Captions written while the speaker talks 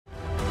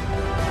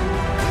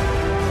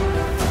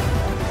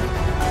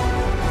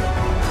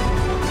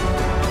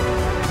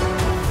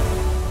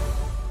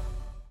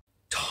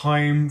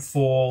time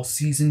for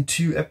season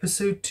 2,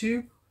 episode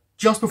 2.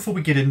 Just before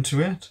we get into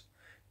it,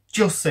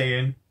 just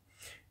saying,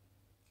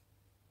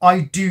 I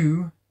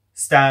do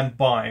stand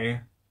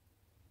by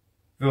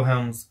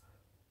Wilhelm's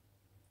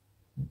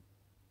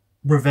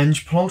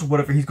revenge plot,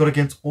 whatever he's got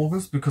against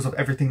August, because of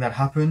everything that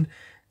happened.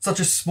 Such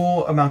a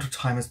small amount of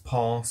time has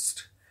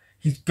passed.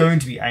 He's going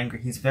to be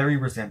angry. He's very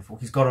resentful.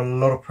 He's got a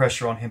lot of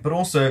pressure on him. But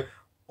also,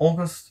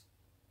 August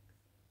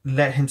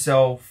let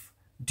himself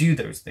do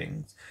those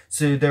things.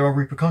 So there are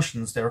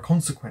repercussions. There are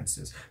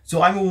consequences.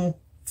 So I'm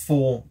all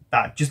for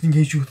that. Just in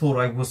case you thought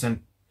I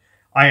wasn't,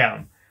 I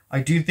am.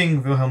 I do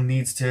think Wilhelm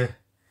needs to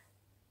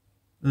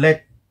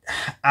let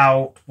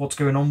out what's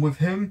going on with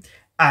him.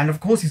 And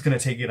of course he's going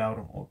to take it out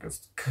on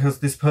August. Because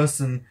this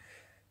person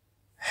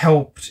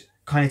helped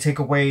kind of take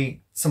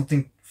away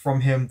something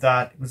from him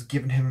that was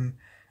giving him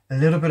a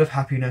little bit of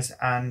happiness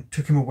and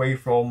took him away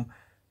from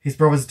his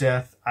brother's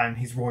death and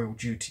his royal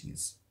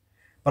duties.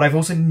 But I've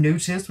also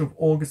noticed with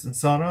August and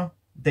Sarah,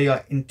 they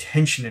are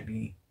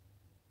intentionally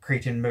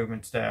creating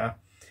moments there.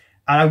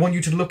 And I want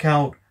you to look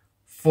out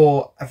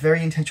for a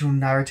very intentional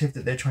narrative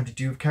that they're trying to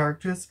do with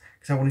characters,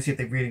 because I want to see if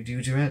they really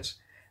do it.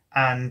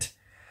 And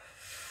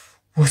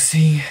we'll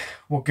see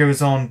what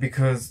goes on,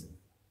 because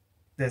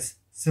there's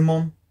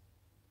Simon,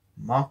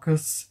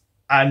 Marcus,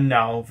 and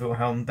now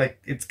Wilhelm.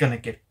 It's going to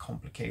get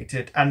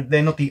complicated. And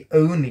they're not the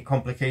only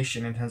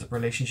complication in terms of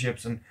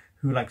relationships and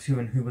who likes who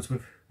and who was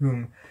with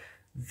whom.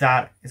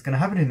 That is going to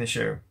happen in the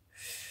show.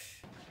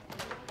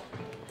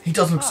 He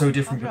does look so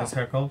different with his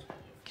haircut.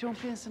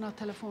 Kronprinsen har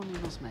telefonen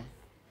hos mig.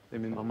 Det är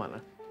min mamma,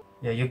 eller?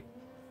 Yeah, you're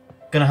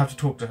gonna have to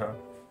talk to her.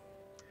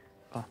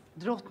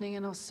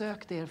 Drottningen har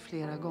sökt er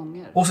flera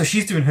gånger. Also,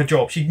 she's doing her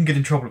job. She can get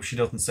in trouble if she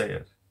doesn't say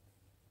it.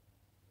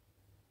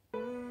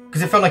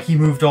 Because it felt like he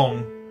moved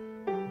on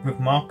with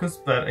Marcus,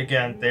 but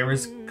again, there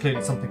is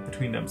clearly something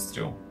between them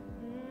still.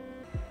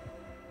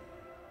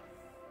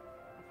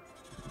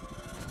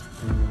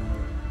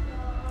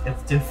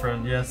 It's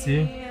different, yeah,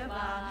 see?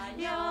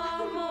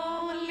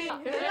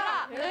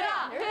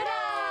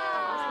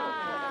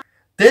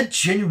 They're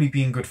genuinely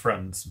being good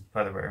friends,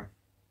 by the way.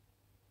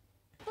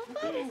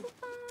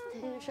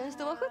 Känns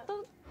du var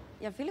 17?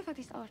 Jag fyller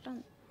faktiskt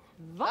 18.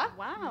 Va?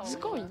 Wow.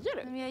 Skojar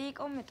du? Men jag gick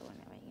om ett år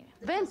när jag var yngre.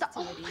 Vänta,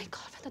 oh my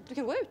god, vänta, du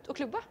kan gå ut och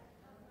klubba.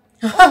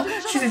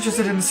 She's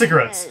interested in the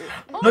cigarettes.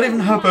 Not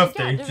even her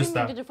birthday, just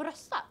that. Du får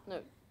rösta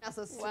nu.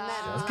 Alltså snälla.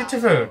 Let's get to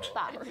vote.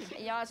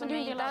 Ja, alltså om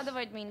jag inte hade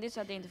varit myndig så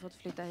hade jag inte fått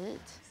flytta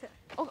hit.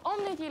 Och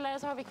om du inte gillar det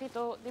så har vi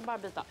kvitto, det är bara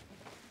byta.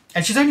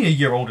 And she's only a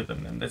year older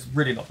than them. There's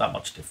really not that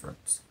much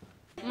difference.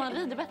 Man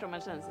rider bättre om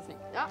man känner sig snygg.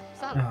 Ja,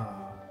 sant.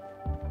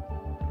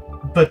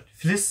 But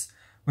for this,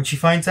 when she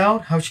finds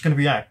out, how's she going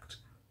to react?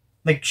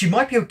 Like, she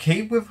might be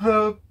okay with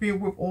her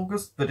being with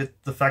August, but it's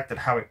the fact that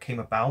how it came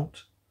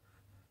about.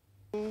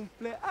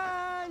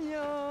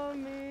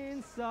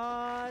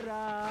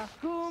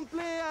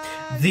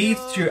 These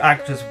two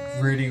actors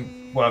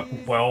really work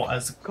well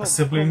as a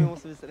sibling.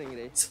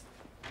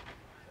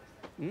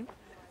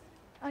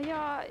 Ja,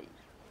 jag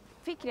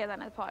fick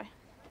redan ett par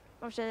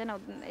av tjejerna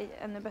och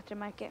ännu bättre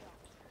märke.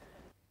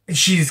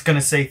 She's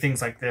gonna say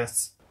things like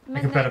this.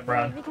 Like a better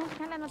brand.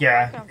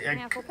 Yeah,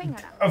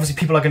 obviously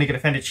people are gonna get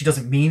offended. She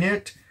doesn't mean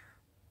it.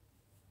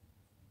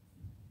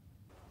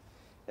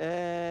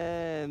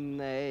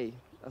 Nej,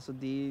 alltså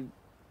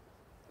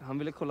han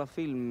ville kolla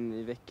film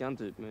i veckan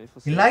typ, men vi får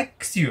se. He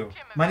likes you.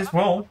 Might as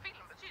well.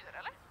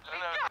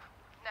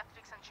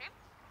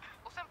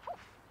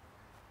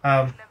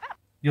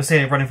 You're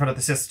saying run in front of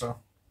the sister.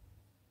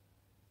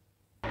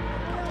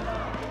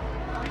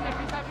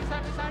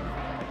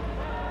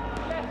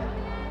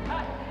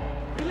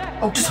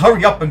 Oh, just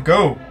hurry up and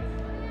go.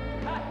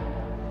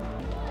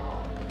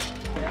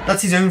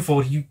 That's his own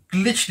fault. You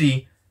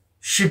literally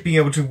should be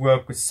able to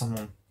work with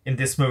someone in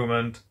this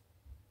moment.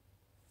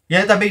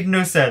 Yeah, that made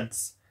no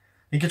sense.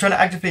 Like, you're trying to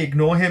actively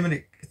ignore him, and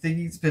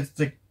it's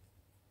like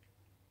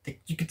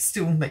you could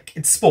still, like,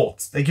 it's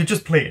sports. Like, you're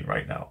just playing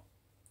right now.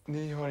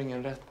 Ni har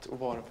ingen rätt att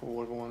vara på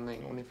vår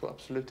våning, och ni får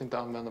absolut inte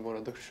använda våra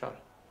duschar.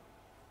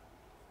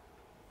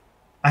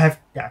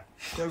 Yeah.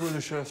 Jag går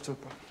och kör efter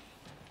uppe.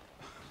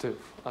 Du,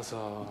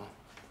 alltså,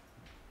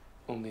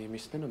 om ni är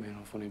missnöjda med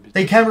honom får ni byta.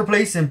 They can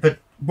replace him, but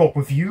what,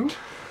 with you?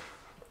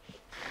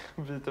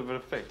 Byta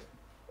perfekt.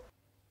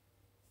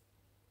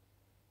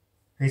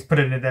 He's put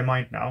it in their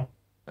mind now.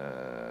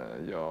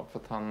 Ja, för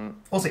att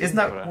han... Also, isn't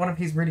that one of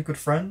his really good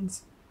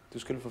friends? Du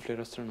skulle få fler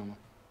röster än honom.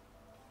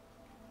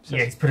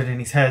 Yeah, he's put it in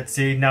his head.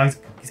 See, now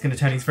he's going to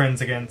turn his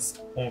friends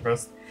against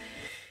August.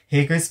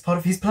 Here goes part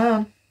of his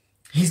plan.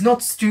 He's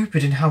not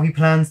stupid in how he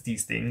plans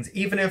these things,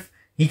 even if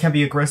he can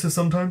be aggressive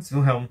sometimes,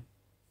 Wilhelm.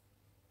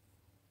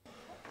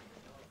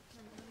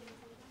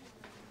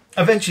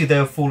 Eventually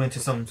they'll fall into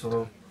some sort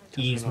of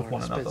ease with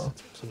one another.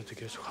 Som du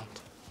tycker är så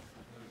skönt.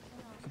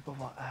 Jag ska bara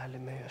vara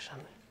ärlig med hur jag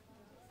känner.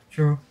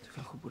 Sure. Du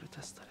kanske borde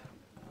testa det.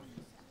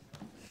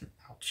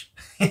 Ouch.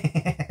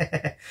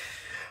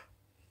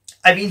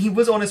 I mean, he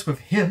was honest with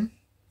him,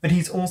 but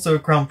he's also a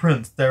crown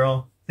prince. There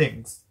are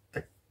things.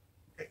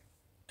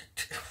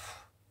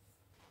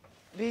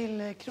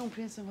 Vill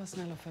kronprinsen vara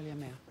snäll och följa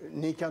med?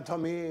 Ni kan ta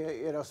med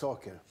era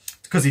saker.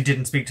 Because he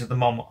didn't speak to the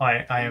mom, I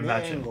Med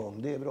imagine. en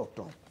gång, det är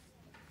bråttom.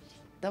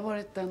 Det har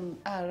varit en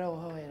ära att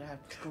ha er här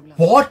på skolan.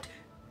 What?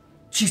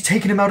 She's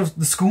taken him out of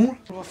the school?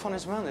 Vad fan är det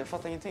som händer? Jag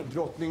fattar ingenting.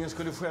 Drottningen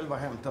skulle själv ha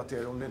hämtat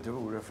er om det inte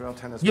vore för att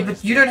hennes... Yeah,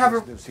 but you don't have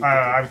a... majestät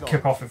sitter I would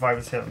kick off if I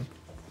was him.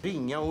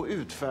 Ringa och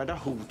utfärda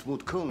hot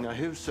mot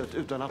kungahuset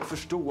utan att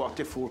förstå att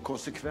det får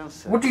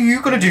konsekvenser. What are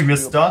you gonna do,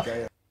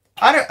 mister?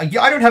 I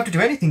don't have to do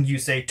anything you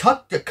say.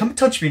 Come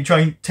touch me and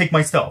try and take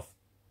my stuff.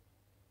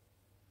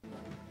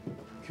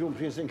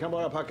 Kronprinsen kan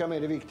bara packa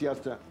med det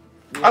viktigaste.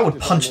 I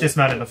would punch this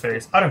man in the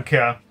face. I don't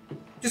care.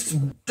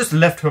 Just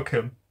left hook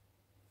him.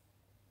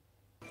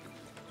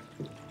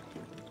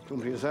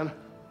 Kronprinsen.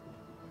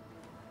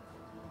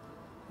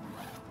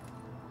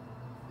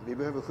 Vi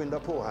behöver skynda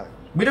på här.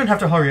 We don't have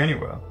to hurry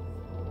anywhere.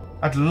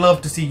 I'd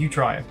love to see you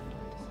try it.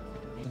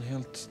 En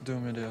helt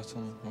dum idé att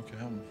han åker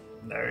hem.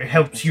 No, it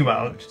helps you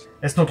out.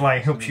 It's not like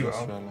it helps you out.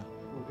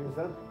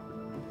 Kronprinsen.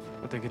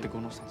 Jag tänker inte gå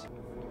någonstans.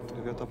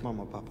 Du vet att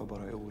mamma och pappa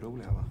bara är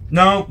oroliga, va?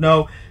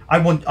 No.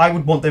 I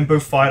would want them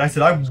both fired. I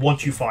said I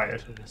want you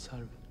fired.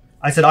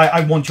 I said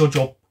I want your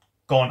job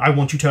gone. I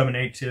want you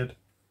terminated.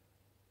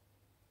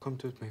 Kom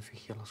inte ut mig för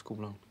hela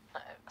skolan.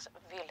 Nej, alltså,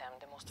 Wilhelm,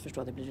 du måste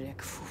förstå att det blir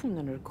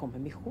reaktioner när du kommer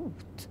med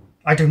hot.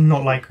 I do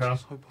not like her. Jag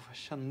sa ju bara vad jag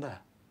kände.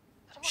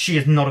 She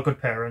is not a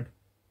good parent.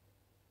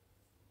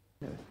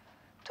 Du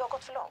har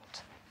gått för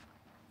långt.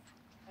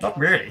 Not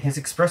really. He's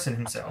expressing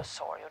himself.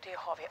 Sorry, och det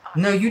har vi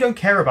alla. No, you don't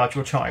care about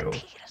your child.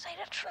 Sig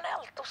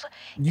rationellt och så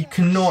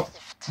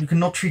You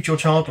cannot treat your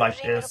child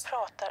like this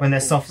when they're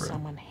suffering.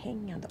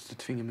 Sammanhängande. Du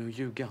tvingar mig att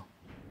ljuga.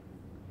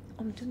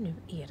 Om du nu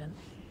är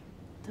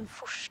den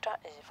första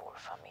i vår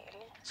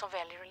familj som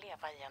väljer att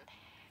leva i en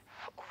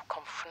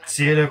okonventionell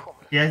See relation.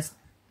 yes.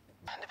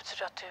 Det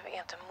betyder att du är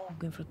inte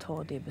mogen för att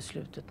ta det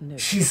beslutet nu.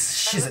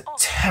 She's a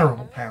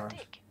terrible parent.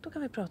 Då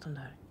kan vi prata om det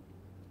här.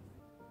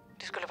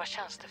 Det skulle vara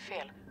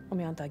tjänstefel om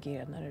jag inte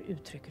agerade när du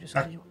uttrycker det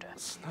som du gjorde.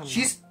 Snälla,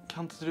 She's...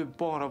 kan inte du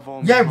bara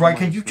vara Yeah, right,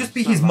 can you just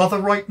be his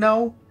mother right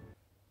now?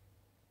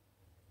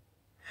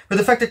 But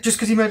the fact that just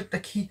because he made,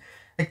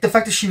 the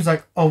fact that she was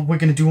like, oh, we're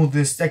gonna do all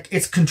this, like,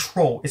 it's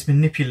control, it's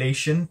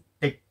manipulation.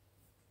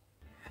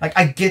 Like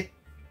I get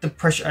the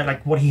pressure,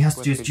 like, what he has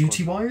to do is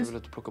duty-wise. Jag vill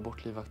att du plockar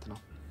bort livvakterna.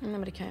 Nej,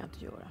 men det kan jag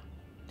inte göra.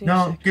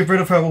 No, get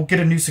rid of her, we'll get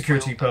a new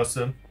security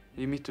person.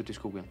 Det är mitt ute i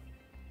skogen.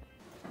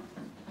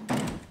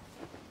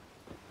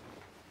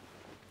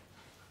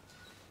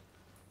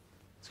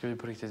 Ska vi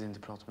på riktigt inte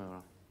prata med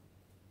varandra?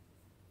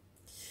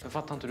 Jag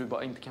fattar inte hur du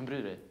bara inte kan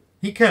bry dig.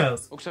 He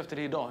cares. Också efter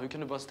det idag, hur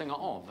kan du bara stänga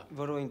av?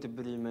 Vadå inte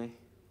bry mig?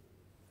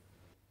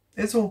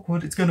 It's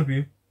awkward, it's gonna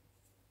be.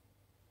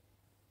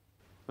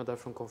 Jag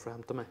därifrån kom för att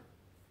hämta mig.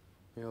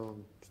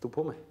 Jag stod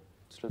på mig.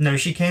 No,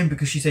 she came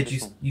because she said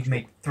you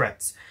made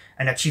threats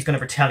and that she's gonna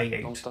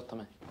retaliate. De stöttar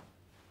mig.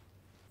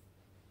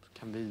 Så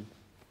kan vi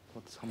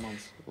vara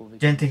tillsammans. Och vi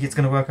Didn't think it's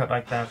gonna work out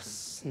like that.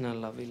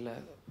 Snälla Ville,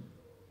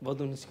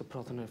 vadå ni ska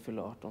prata när du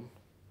fyller 18?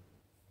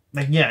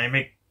 Like, yeah, I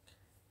mean...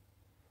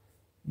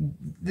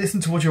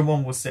 Listen to what your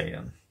mom was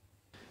saying.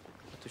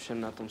 Att du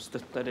känner att de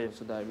stöttar dig och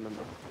sådär, men...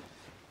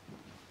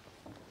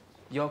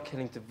 Jag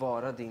kan inte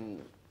vara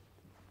din...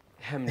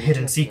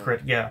 Hidden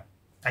secret, yeah.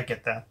 I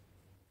get that.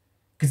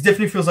 Because it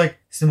definitely feels like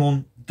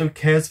Simone don't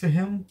cares for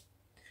him.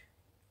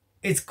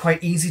 It's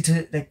quite easy to,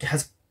 like,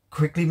 has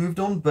quickly moved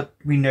on, but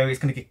we know it's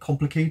gonna get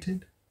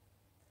complicated.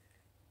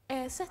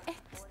 Sätt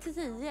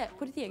 1-10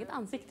 på ditt eget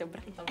ansikte och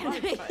berätta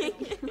varför.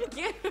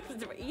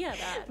 Gud, vad är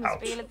det? Men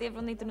spelet är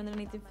från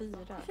 1994.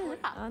 4?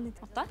 Ja,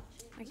 98.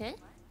 Okej.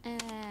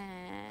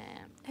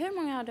 Hur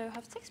många har du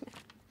haft sex med?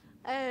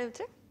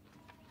 3.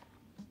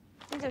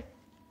 Inte.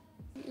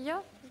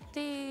 Ja,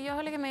 jag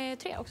har legat med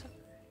 3 också.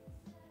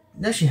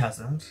 No, she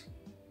hasn't.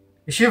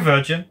 Is she a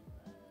virgin?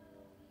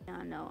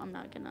 Yeah, no, I'm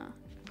not gonna.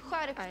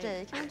 Skär upp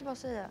dig, kan jag inte bara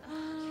säga?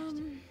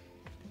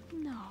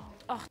 No.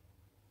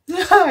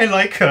 I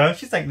like her.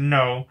 She's like,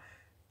 no.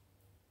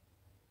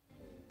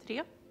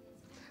 3.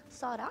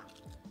 Sara?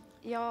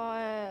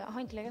 Jag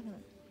har inte legat med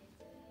någon.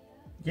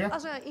 Yeah.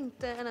 Alltså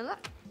inte en enda.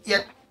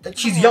 Yeah,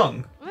 she's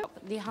young.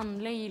 Det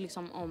handlar ju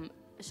liksom om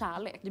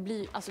kärlek. Det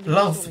blir, alltså,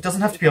 Love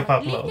doesn't have to be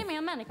about love. Ligger med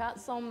en människa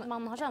som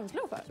man har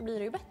känslor för så blir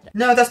det ju bättre.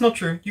 No, that's not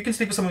true. You can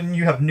sleep with someone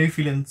you have no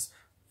feelings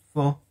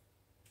for.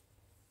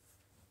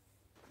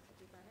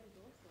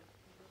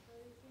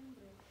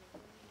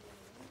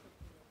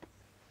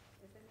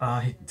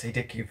 He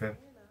did keep it.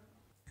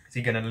 Is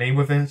he gonna lay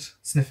with it?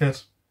 Sniff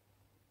it?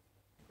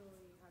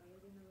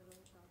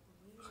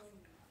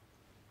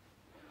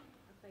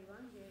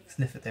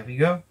 Sniff it, there we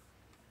go.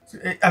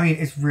 I mean,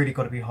 it's really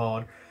got to be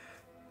hard.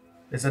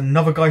 There's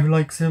another guy who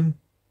likes him.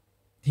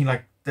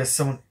 There's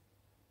someone...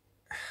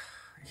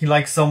 He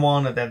likes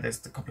someone, and then there's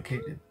the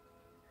complicated...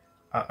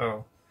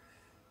 Uh-oh.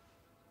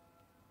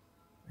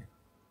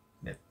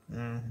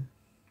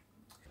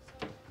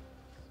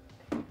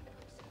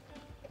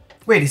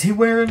 Wait, is he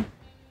wearing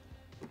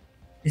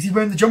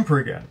the jumper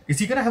again? Is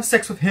he gonna have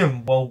sex with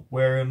him while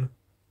wearing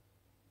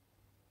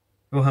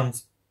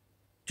Wilhelm's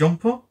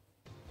jumper?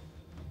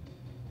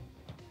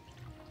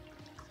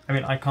 I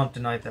mean, I can't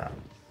deny that.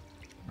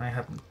 I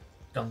haven't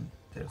done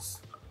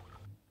this.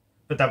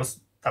 But that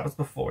was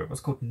before. It was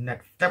called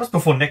That was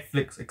before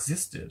Netflix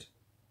existed.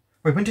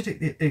 Wait, when did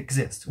it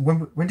exist?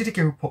 When did it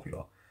get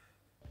popular?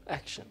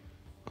 Action.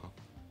 Ja.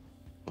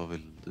 Vad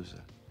vill du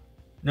säga?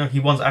 No, he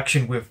wants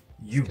action with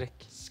you.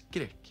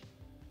 Skräck?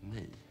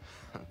 Nej.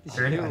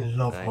 Really? I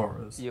love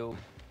horrors. Jo.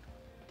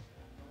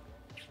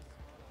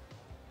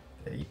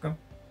 There you go.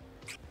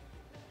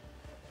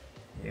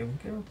 Here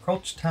we go.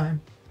 Crotch time.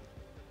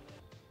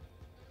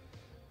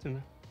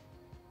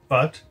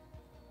 But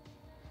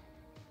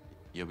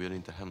Jag bjöd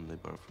inte hem dig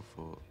bara för att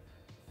få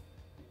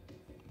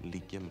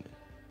ligga med dig.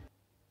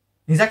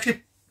 he's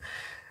actually...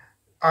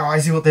 Oh,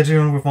 I see what they're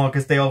doing with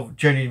Marcus. They are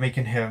genuinely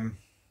making him,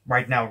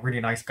 right now, a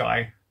really nice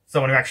guy.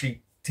 Someone who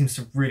actually seems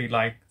to really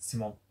like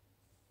Simon.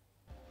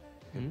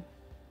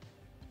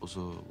 Och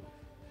så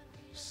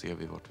ser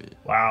vi vart vi...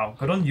 Wow,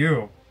 good on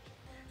you.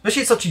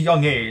 Especially at such a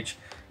young age.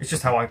 It's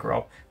just how I grew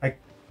up. Like,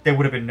 there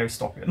would have been no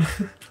stopping.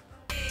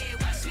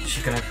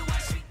 She's gonna...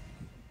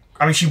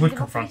 I mean, she would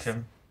confront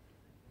him.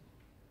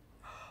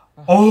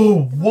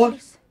 Oh,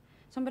 what?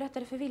 Som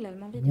berättade för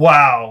Wilhelm om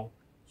Wow!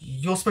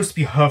 You're supposed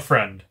to be her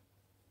friend.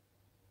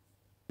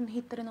 Hon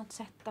hittade något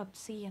sätt att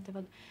se att det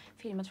var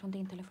filmat från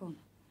din telefon.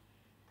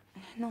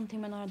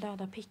 Någonting med några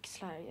döda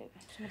pixlar.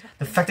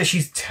 The fact that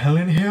she's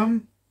telling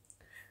him?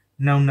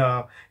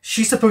 No.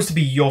 She's supposed to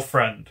be your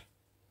friend.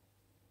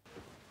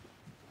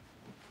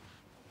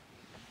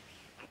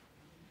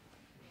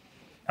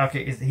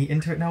 Okay, is he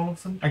into it now all of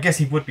a sudden? I guess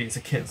he would be, it's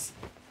a kiss.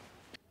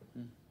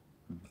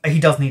 He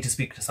does need to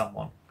speak to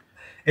someone.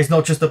 It's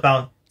not just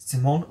about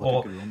Simon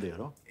or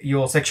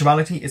your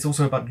sexuality, it's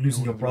also about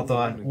losing your brother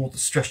and all the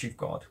stress you've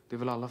got. Det är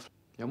väl alla.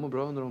 Jag mår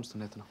bra under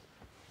omständigheterna.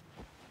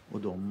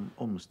 Och de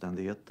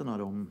omständigheterna,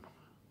 de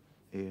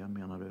är,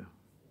 menar du?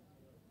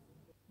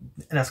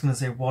 And I was going to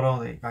say, what are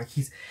they? Like,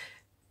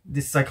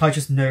 this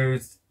psychiatrist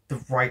knows the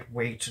right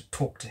way to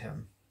talk to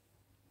him.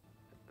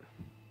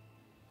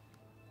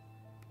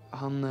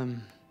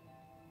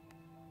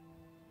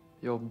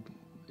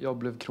 Jag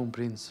blev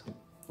kronprins.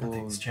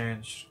 Nothing's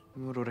changed.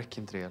 Och då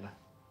räcker inte det, eller?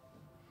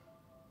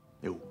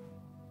 Jo.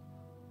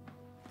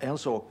 En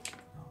sak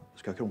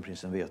ska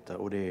kronprinsen veta,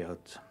 och det är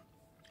att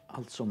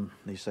allt som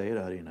ni säger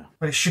där inne.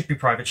 But it should be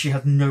private. She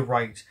has no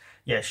right.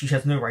 Yeah, she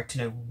has no right to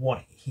know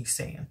what he's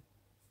saying.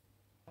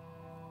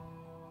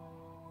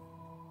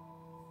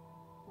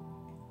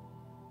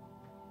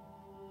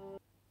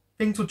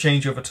 Things will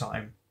change over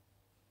time.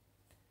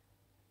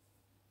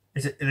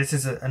 This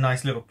is a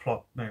nice little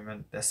plot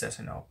moment they're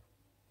setting up.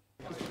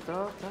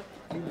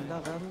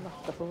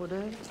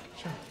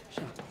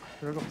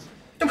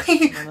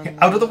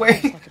 Out of the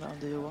way!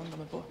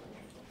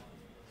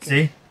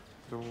 See?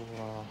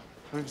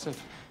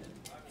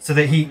 So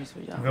that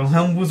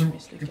Wilhelm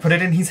put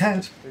it in his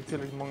head.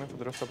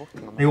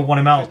 They all want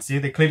him out, see?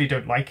 They clearly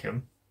don't like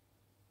him.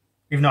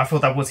 Even though I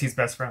thought that was his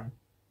best friend.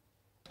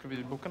 Ska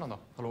vi boka någon då?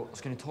 Hallå,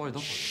 ska ni ta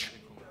idag?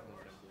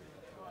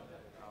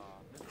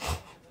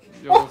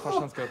 Jag och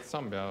farsan ska till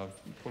Zambia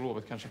på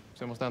lovet kanske,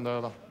 så jag måste ändå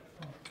öva.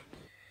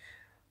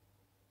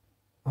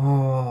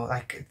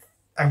 Oh,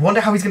 I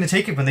wonder how he's going to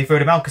take it when they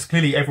vote him out, because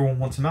clearly everyone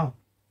wants him out.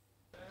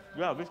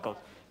 Jävligt gott.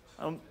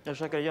 Jag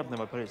käkade jämt när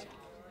jag var i Paris.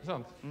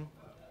 Sant?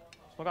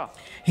 Smaka.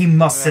 He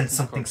must sense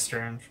something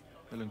strange.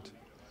 Det är lugnt.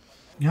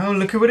 Oh,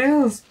 look who it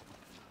is!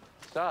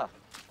 Tja!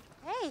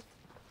 Hej!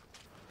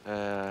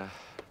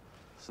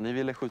 Så ni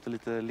ville skjuta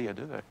lite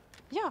lerduvor?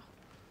 Ja.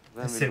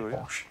 Vem vill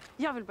börja?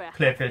 Jag vill börja.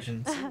 Clear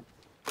pigeons.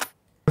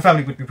 Her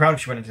family would be proud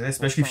if she went into this,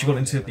 especially if she got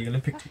into the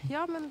Olympic team.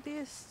 Ja, men det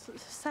är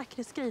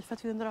säkerhetsgrej för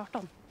att vi är under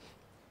 18.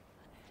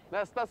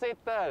 Nästa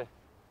sitter!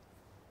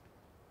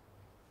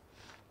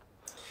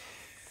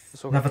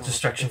 Another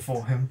distraction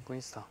for him. På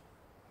Insta.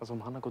 Alltså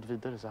om han har gått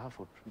vidare så här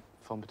fort, vad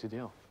fan betyder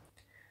jag?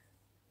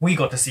 We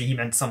got to see he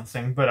meant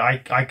something, but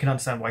I can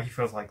understand why he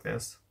feels like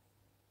this.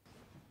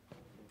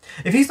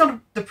 If he's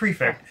not the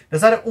prefect,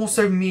 does that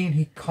also mean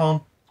he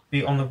can't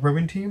be on the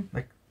rowing team?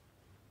 Like,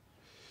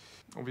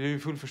 Och vi har ju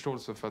full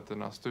förståelse för att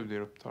dina studier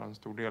upptar en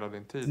stor del av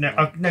din tid. no,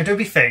 don't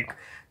be fake.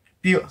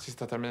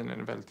 Sista terminen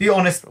är väldigt... Be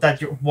honest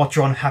that what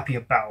you're unhappy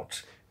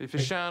about. Vi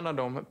förtjänar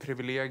de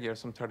privilegier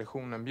som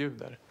traditionen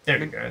bjuder. There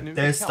we go.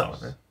 There's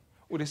started.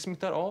 Och det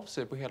smittar av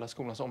sig på hela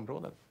skolans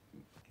område.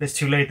 It's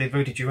too late, they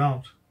voted you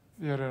out.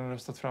 Vi har redan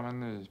röstat fram en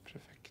ny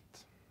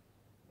prefekt.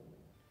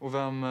 Och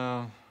vem...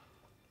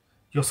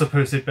 Your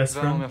supposed best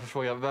Vem, friend? om jag får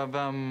fråga,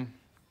 vem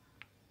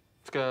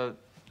ska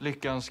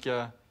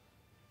lyckönska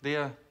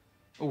det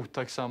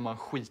otacksamma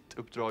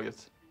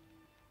skituppdraget?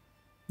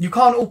 You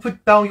can't all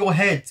bow your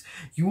heads.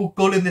 You all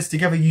got in this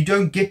together. You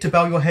don't get to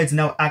bow your heads and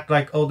now act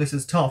like, oh, this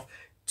is tough.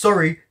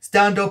 Sorry,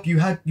 stand up. You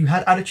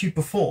had attitude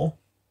before.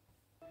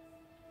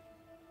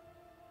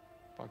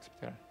 Bara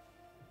acceptera.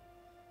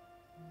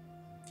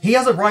 He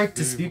has a right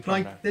to speak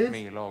like this.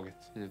 Med i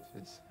laget,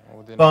 givetvis.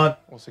 Och dina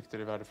åsikter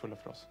är värdefulla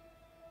för oss.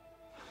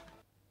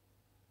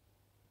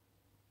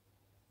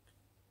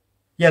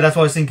 Yeah, that's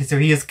what I was thinking. So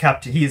he is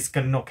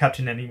not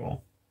captain anymore.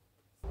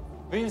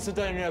 Vincent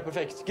är nu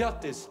perfekt.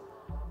 Grattis!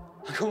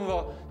 Han kommer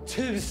vara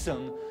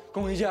 1000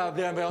 gånger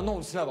jävligare än vad jag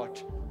någonsin har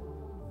varit.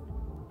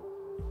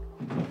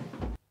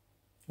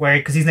 Wait,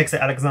 because he's next to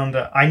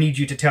Alexander. I need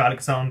you to tell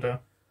Alexander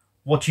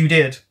what you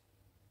did.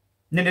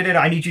 No,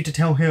 I need you to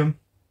tell him.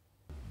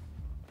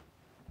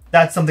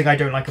 That's something I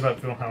don't like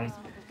about Wilhelm.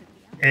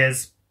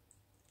 Is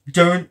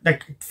don't,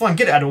 like, fine,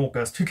 get it out of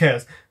August, who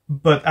cares?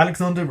 But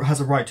Alexander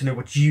has a right to know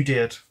what you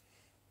did.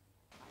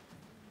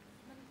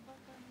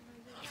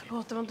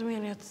 Förlåt, det var inte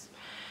meningen att...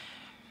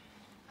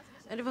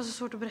 Det var så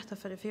svårt att berätta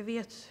för dig, för jag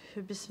vet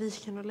hur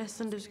besviken och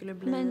ledsen du skulle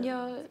bli. Men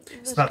jag...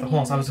 It's about the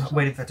horse. I was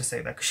waiting for her to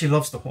say that, because she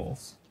loves the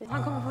horse.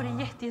 Han kommer få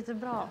det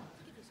jättebra.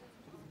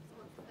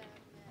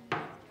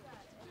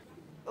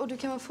 Och du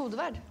kan vara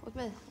fodvärd åt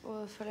mig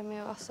och följa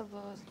med och assa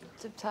på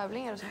typ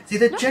tävlingar och sånt. See,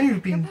 they're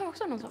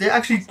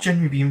actually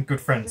genuinely being good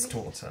friends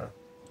towards her.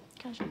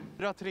 Kanske.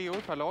 3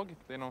 år per lag.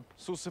 Det är någon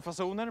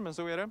sossefasoner, men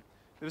så är det.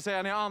 Det vill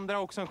säga, ni andra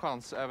har också en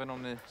chans, även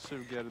om ni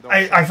suger dem.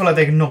 I feel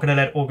like they're not going to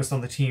let August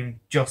on the team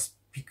just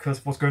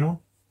because what's going on.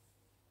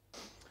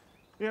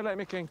 Det hela är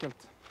mycket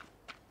enkelt.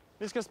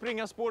 Vi ska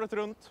springa spåret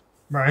runt.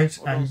 Right,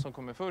 och de som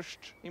kommer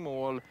först i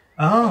mål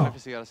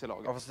kvalificeras i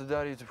laget. Ja, fast det där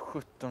är ju typ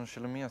 17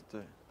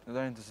 kilometer. Det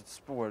där är inte ett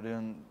spår, det är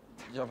en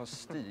jävla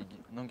stig.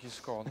 Någon kan ju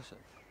skada sig.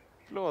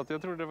 Förlåt,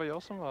 jag trodde det var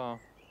jag som var...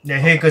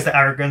 Yeah, here goes the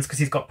arrogance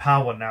because he's got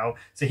power now.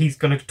 So he's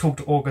going to talk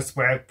to August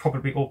where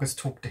probably August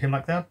talked to him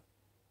like that.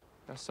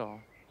 Jag sa,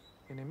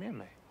 är ni med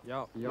mig?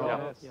 Ja.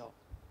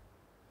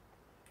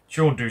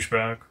 Sure,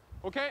 douchebag.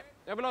 Okej,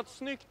 jag vill ha ett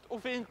snyggt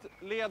och fint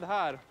led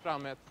här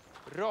framme.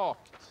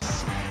 Rakt.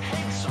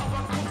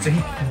 So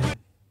he...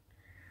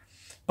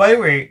 By the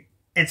way,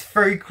 it's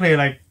very clear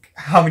like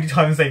how many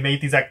times they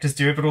made these actors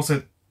do it, but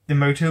also the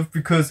motive,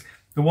 because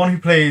the one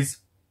who plays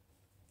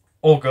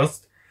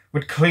August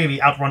would clearly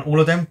outrun all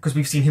of them because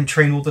we've seen him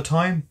train all the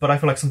time, but I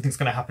feel like something's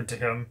going to happen to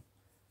him.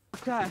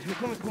 Där, du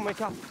kommer inte komma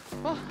ikapp.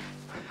 Va?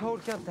 Jag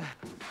orkar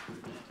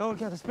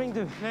inte. Spring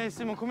du. Nej,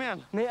 Simon, kom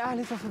igen. Nej,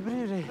 ärligt, varför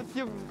bryr dig?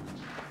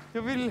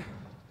 Jag vill...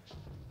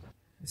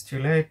 It's too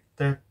late.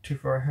 They're too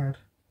far ahead.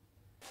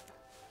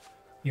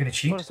 You're gonna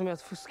cheat? Bara som är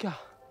att fuska.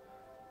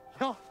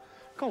 Ja,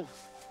 kom.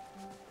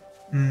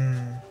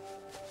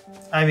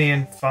 I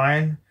mean,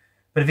 fine.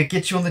 But if it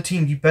gets you on the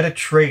team, you better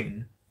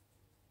train.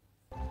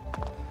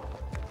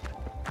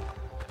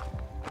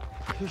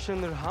 Hur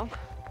känner du han?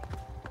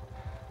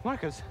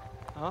 Marcus?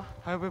 Ja?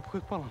 Han jobbar på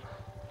skjutbanan.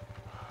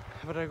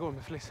 Jag var där igår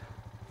med Felice.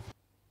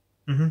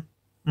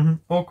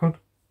 Awkward.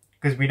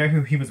 Because we know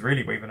who he was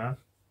really waving at.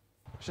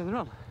 Känner du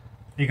han?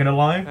 You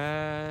gonna lie?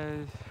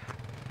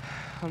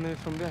 Han är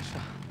från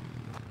Bjärsta.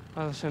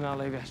 Jag känner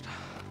alla i Bjärsta.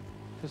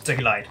 So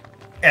he lied.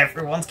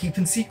 Everyone's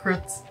keeping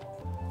secrets.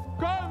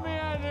 Kom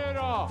igen nu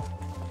då!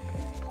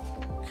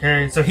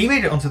 Okay, so he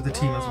made it onto the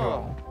team as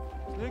well.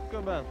 Snyggt,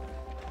 gubben.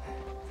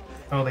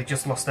 Oh, they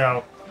just lost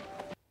out.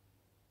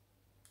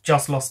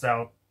 Just lost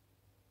out.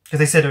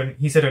 Because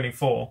he said only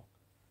 4.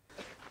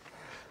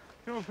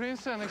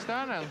 Kronprinsen,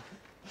 externen.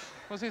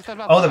 På sista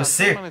Oh, there was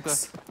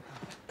 6.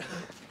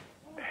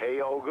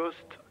 Hej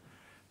August.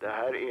 Det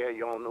här är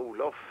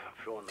Jan-Olof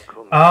från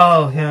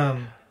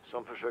Him.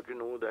 som försöker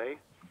nå dig.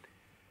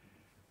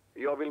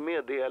 Jag vill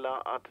meddela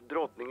att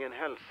drottningen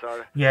hälsar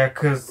att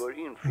du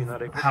bör infinna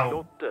dig på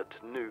slottet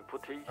nu på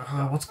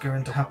tisdag. What's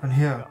going to happen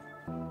here?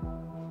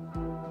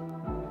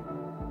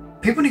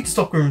 People need to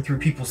stop going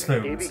through people's Det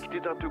är phones.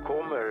 viktigt att du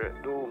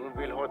kommer då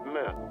hon vill ha ett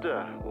möte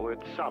och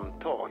ett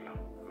samtal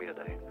med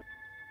dig.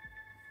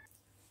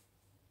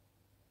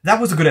 That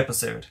was a good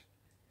episode.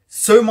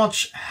 So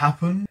much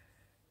happened,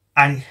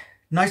 and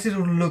nice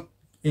little look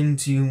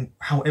into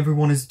how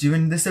everyone is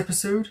doing this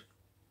episode.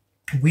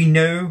 We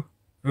know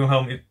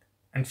Wilhelm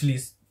and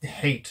Felice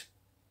hate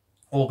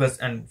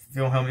August, and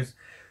Wilhelm is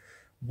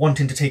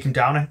wanting to take him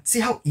down. And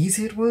see how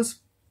easy it was?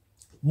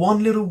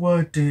 One little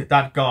word to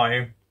that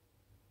guy,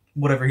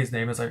 whatever his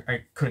name is,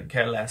 I couldn't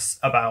care less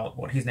about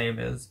what his name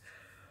is.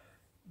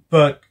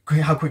 But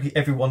how quickly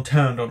everyone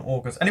turned on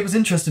August. And it was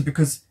interesting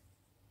because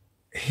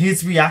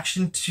his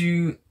reaction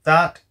to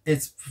that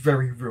is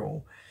very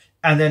real.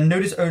 And then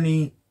notice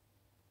only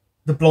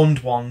the blonde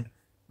one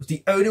was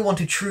the only one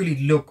to truly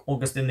look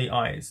August in the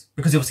eyes,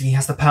 because obviously he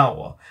has the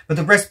power. But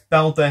the rest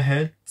bowed their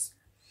heads.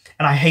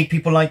 And I hate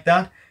people like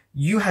that.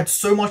 You had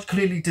so much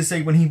clearly to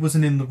say when he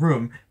wasn't in the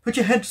room. Put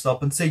your heads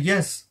up and say,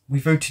 yes, we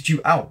voted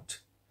you out.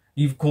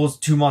 You've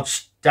caused too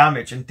much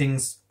damage and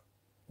things,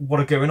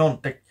 what are going on,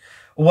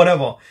 or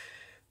whatever.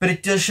 But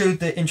it does show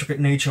the intricate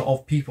nature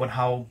of people and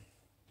how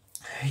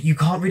you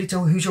can't really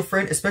tell who's your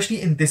friend,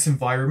 especially in this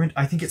environment.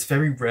 I think it's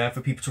very rare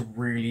for people to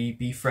really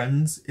be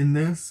friends in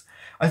this.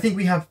 I think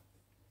we have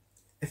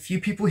a few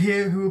people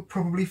here who are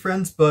probably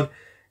friends, but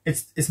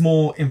it's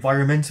more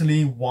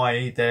environmentally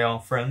why they are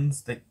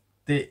friends.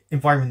 The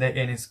environment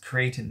they're in is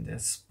creating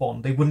this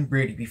bond. They wouldn't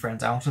really be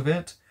friends out of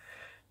it.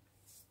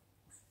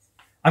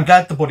 I'm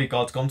glad the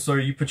bodyguard's gone, so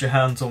you put your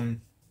hands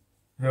on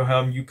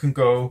Wilhelm, you can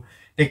go.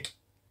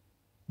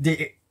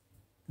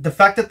 The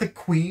fact that the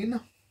Queen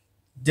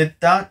did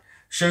that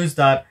shows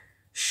that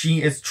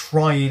she is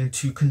trying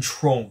to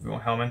control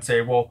Wilhelm and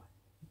say, well,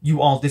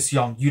 you are this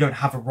young, you don't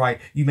have a right,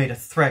 you made a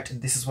threat,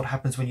 and this is what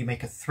happens when you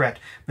make a threat.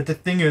 But the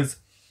thing is,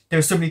 there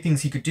are so many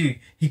things he could do.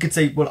 He could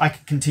say, well, I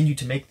can continue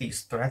to make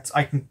these threats.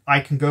 I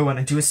can go in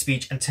and do a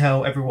speech and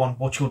tell everyone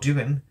what you're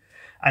doing.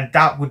 And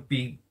that would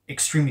be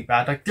extremely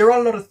bad. Like, there are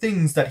a lot of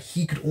things that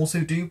he could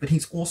also do, but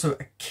he's also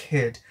a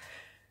kid.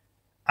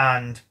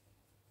 And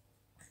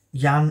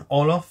Jan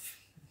Olaf,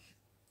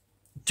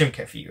 don't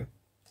care for you.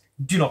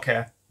 Do not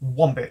care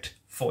one bit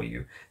for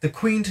you. The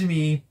Queen, to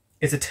me,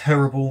 is a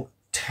terrible,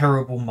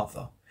 terrible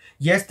mother.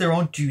 Yes, there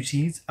are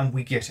duties, and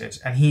we get it.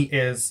 And he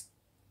is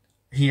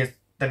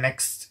the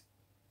next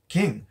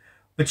king.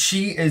 But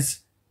she is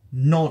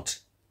not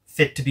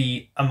fit to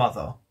be a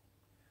mother.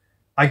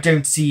 I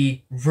don't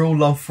see real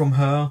love from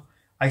her.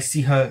 I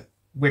see her,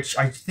 which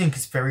I think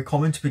is very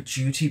common, to put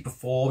duty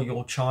before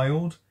your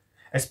child,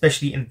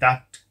 especially in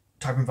that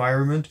type of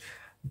environment.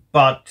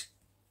 But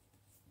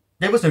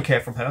there was no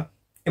care from her.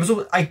 It was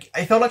all, I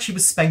felt like she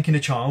was spanking a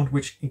child,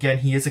 which, again,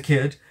 he is a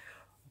kid.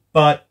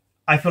 But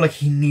I feel like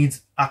he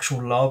needs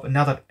actual love. And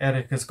now that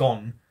Eric is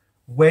gone,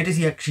 where does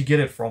he actually get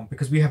it from?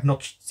 Because we have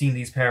not seen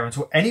these parents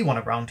or anyone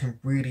around him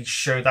really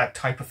show that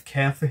type of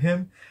care for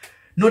him.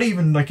 Not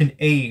even like an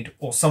aide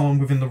or someone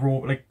within the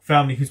royal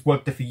family who's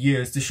worked there for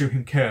years to show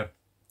him care.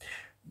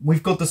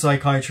 We've got the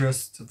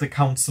psychiatrist, the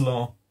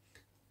counsellor.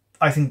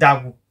 I think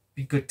that will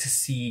be good to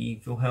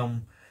see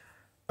Wilhelm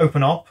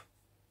open up.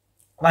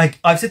 Like,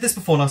 I've said this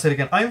before and I'll say it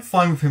again. I'm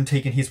fine with him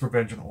taking his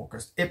revenge on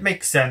August. It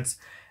makes sense.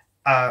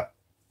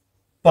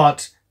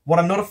 But what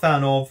I'm not a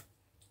fan of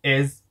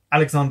is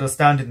Alexander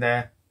standing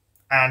there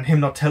and him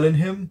not telling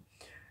him.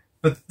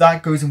 But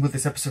that goes in with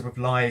this episode of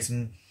lies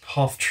and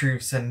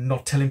half-truths and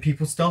not telling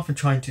people stuff and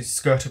trying to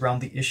skirt around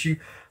the issue.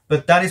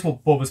 But that is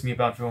what bothers me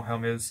about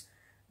Wilhelm is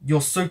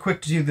you're so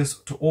quick to do this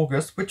to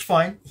August, which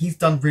fine, he's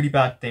done really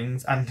bad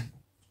things and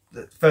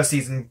the first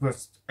season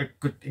was a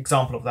good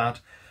example of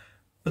that.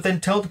 But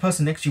then tell the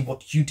person next to you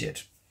what you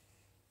did.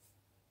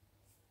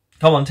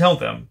 Come on, tell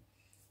them.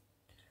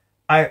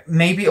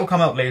 Maybe it'll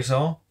come out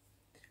later,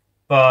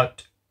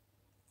 but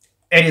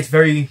it is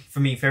for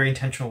me, very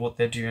intentional what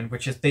they're doing,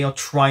 which is they are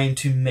trying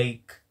to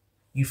make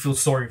you feel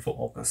sorry for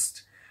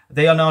August.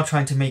 They are now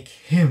trying to make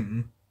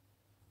him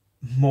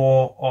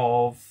more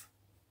of...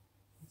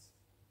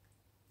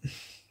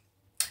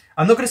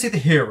 I'm not going to say the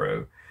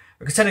hero,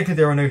 because technically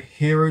there are no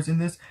heroes in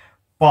this,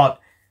 but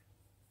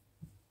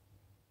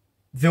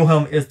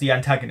Wilhelm is the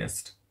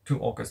antagonist to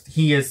August.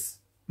 He is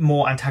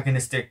more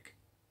antagonistic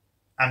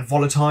and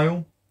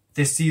volatile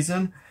this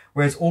season,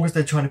 whereas August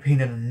they're trying to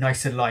paint in a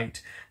nicer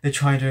light. They're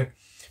trying to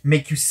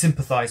make you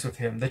sympathise with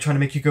him. They're trying to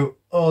make you go,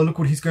 oh, look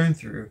what he's going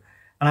through.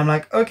 And I'm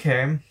like,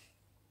 okay,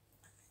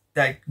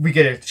 like, we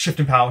get it, shift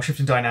in power, shift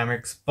in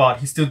dynamics, but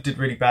he still did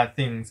really bad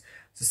things.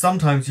 So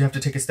sometimes you have to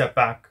take a step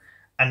back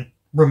and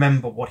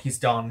remember what he's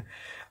done.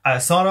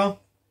 Sarah,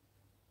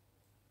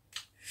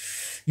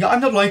 yeah, I'm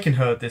not liking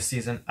her this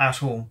season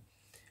at all.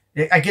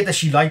 I get that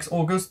she likes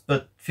August,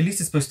 but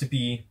Felice is supposed to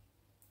be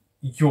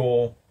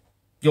your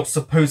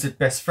supposed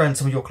best friend,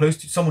 someone you're close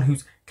to, someone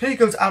who's clearly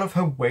goes out of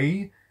her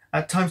way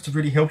at times to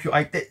really help you.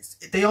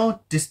 They are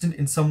distant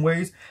in some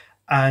ways,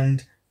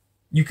 and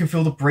you can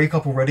feel the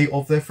breakup already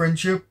of their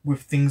friendship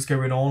with things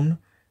going on.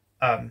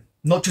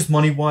 Not just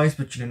money-wise,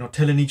 but, you know, not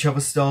telling each other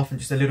stuff and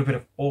just a little bit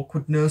of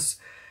awkwardness.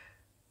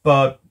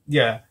 But,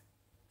 yeah,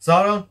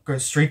 Sarah going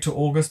straight to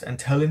August and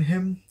telling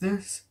him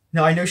this.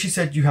 Now, I know she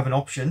said you have an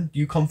option.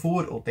 You come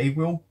forward or they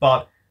will,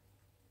 but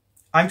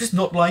I'm just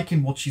not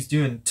liking what she's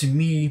doing. To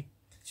me,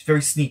 she's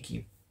very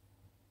sneaky.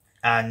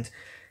 And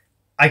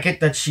I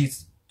get that she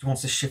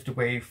wants to shift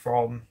away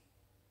from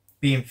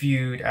being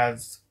viewed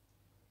as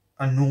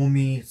a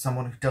normie,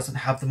 someone who doesn't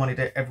have the money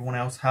that everyone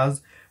else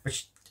has,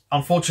 which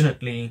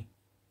unfortunately,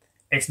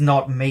 it's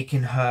not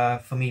making her,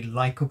 for me,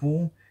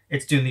 likable.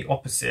 It's doing the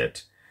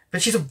opposite.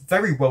 But she's a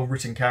very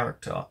well-written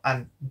character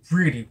and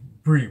really,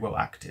 really well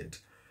acted.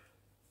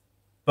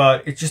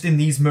 But it's just in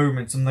these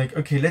moments, I'm like,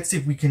 okay, let's see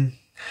if we can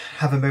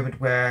have a moment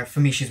where,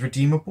 for me, she's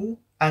redeemable.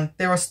 And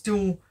there are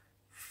still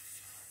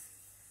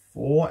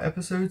 4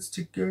 episodes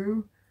to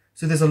go.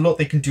 So there's a lot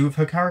they can do with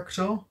her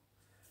character.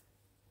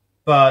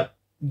 But,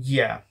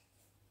 yeah.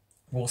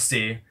 We'll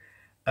see.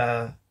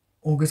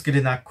 August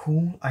getting that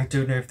cool. I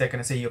don't know if they're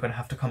going to say you're going to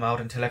have to come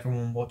out and tell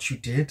everyone what you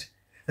did.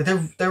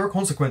 There are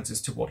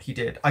consequences to what he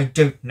did. I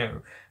don't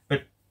know.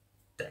 But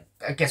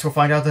I guess we'll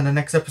find out in the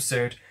next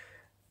episode.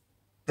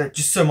 That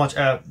just so much.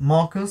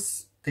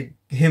 Marcus,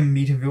 him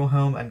meeting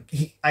Wilhelm, and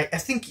I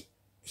think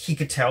he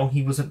could tell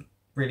he wasn't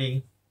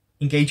really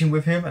engaging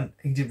with him, and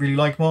he didn't really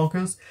like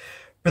Marcus.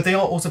 But they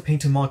are also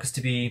painting Marcus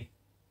to be,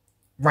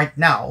 right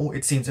now,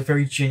 it seems, a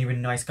very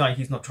genuine, nice guy.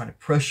 He's not trying to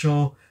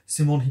pressure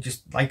Simon. He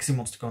just likes him,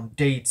 wants to go on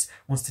dates,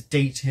 wants to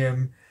date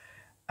him.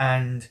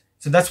 And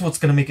so that's what's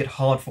going to make it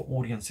hard for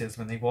audiences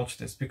when they watch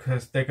this,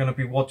 because they're going to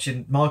be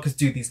watching Marcus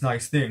do these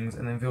nice things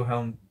and then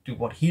Wilhelm do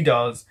what he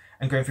does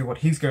and going through what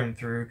he's going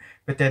through.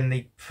 But then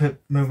they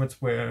put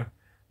moments where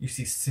you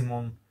see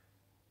Simon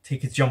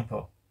take his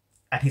jumper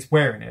and he's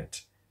wearing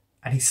it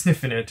and he's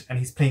sniffing it and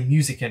he's playing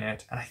music in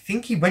it. And I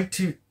think he went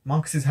to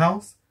Marcus's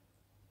house.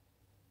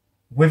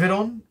 with it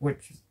on,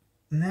 which,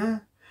 nah.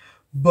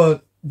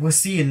 But we're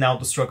seeing now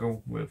the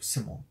struggle with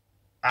Simon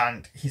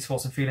and his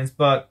thoughts and feelings.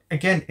 But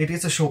again, it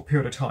is a short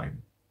period of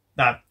time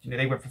that, you know,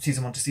 they went from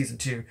season 1 to season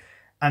 2,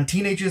 and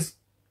teenagers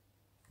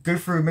go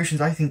through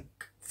emotions, I think,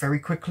 very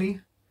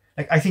quickly.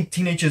 Like, I think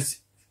teenagers,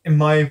 in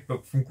my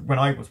book, from when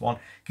I was one,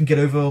 can get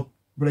over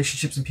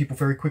relationships and people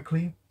very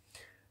quickly.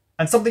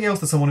 And something else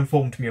that someone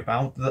informed me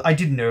about, that I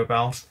didn't know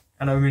about,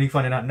 and I'm really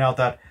finding out now,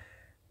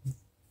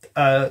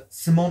 that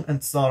Simon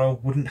and Sarah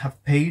wouldn't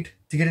have paid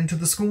to get into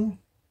the school,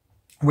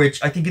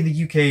 which I think in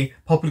the UK,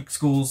 public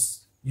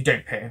schools, you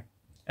don't pay,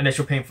 unless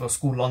you're paying for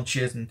school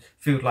lunches and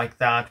food like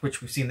that,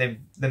 which we've seen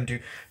them do.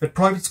 But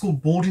private school,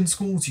 boarding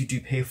schools, you do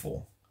pay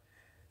for.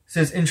 So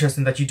it's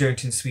interesting that you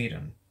don't in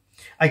Sweden.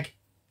 Like,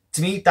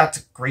 to me, that's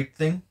a great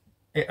thing.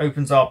 It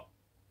opens up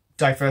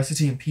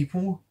diversity in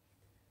people,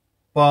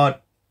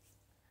 but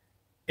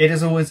it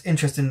is always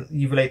interesting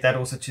you relate that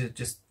also to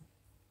just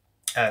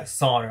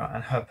Sarah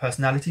and her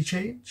personality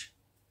change.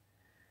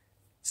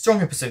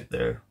 Strong episode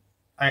though.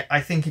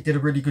 I think it did a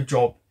really good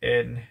job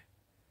in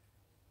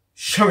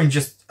showing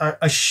just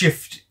a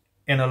shift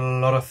in a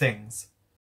lot of things.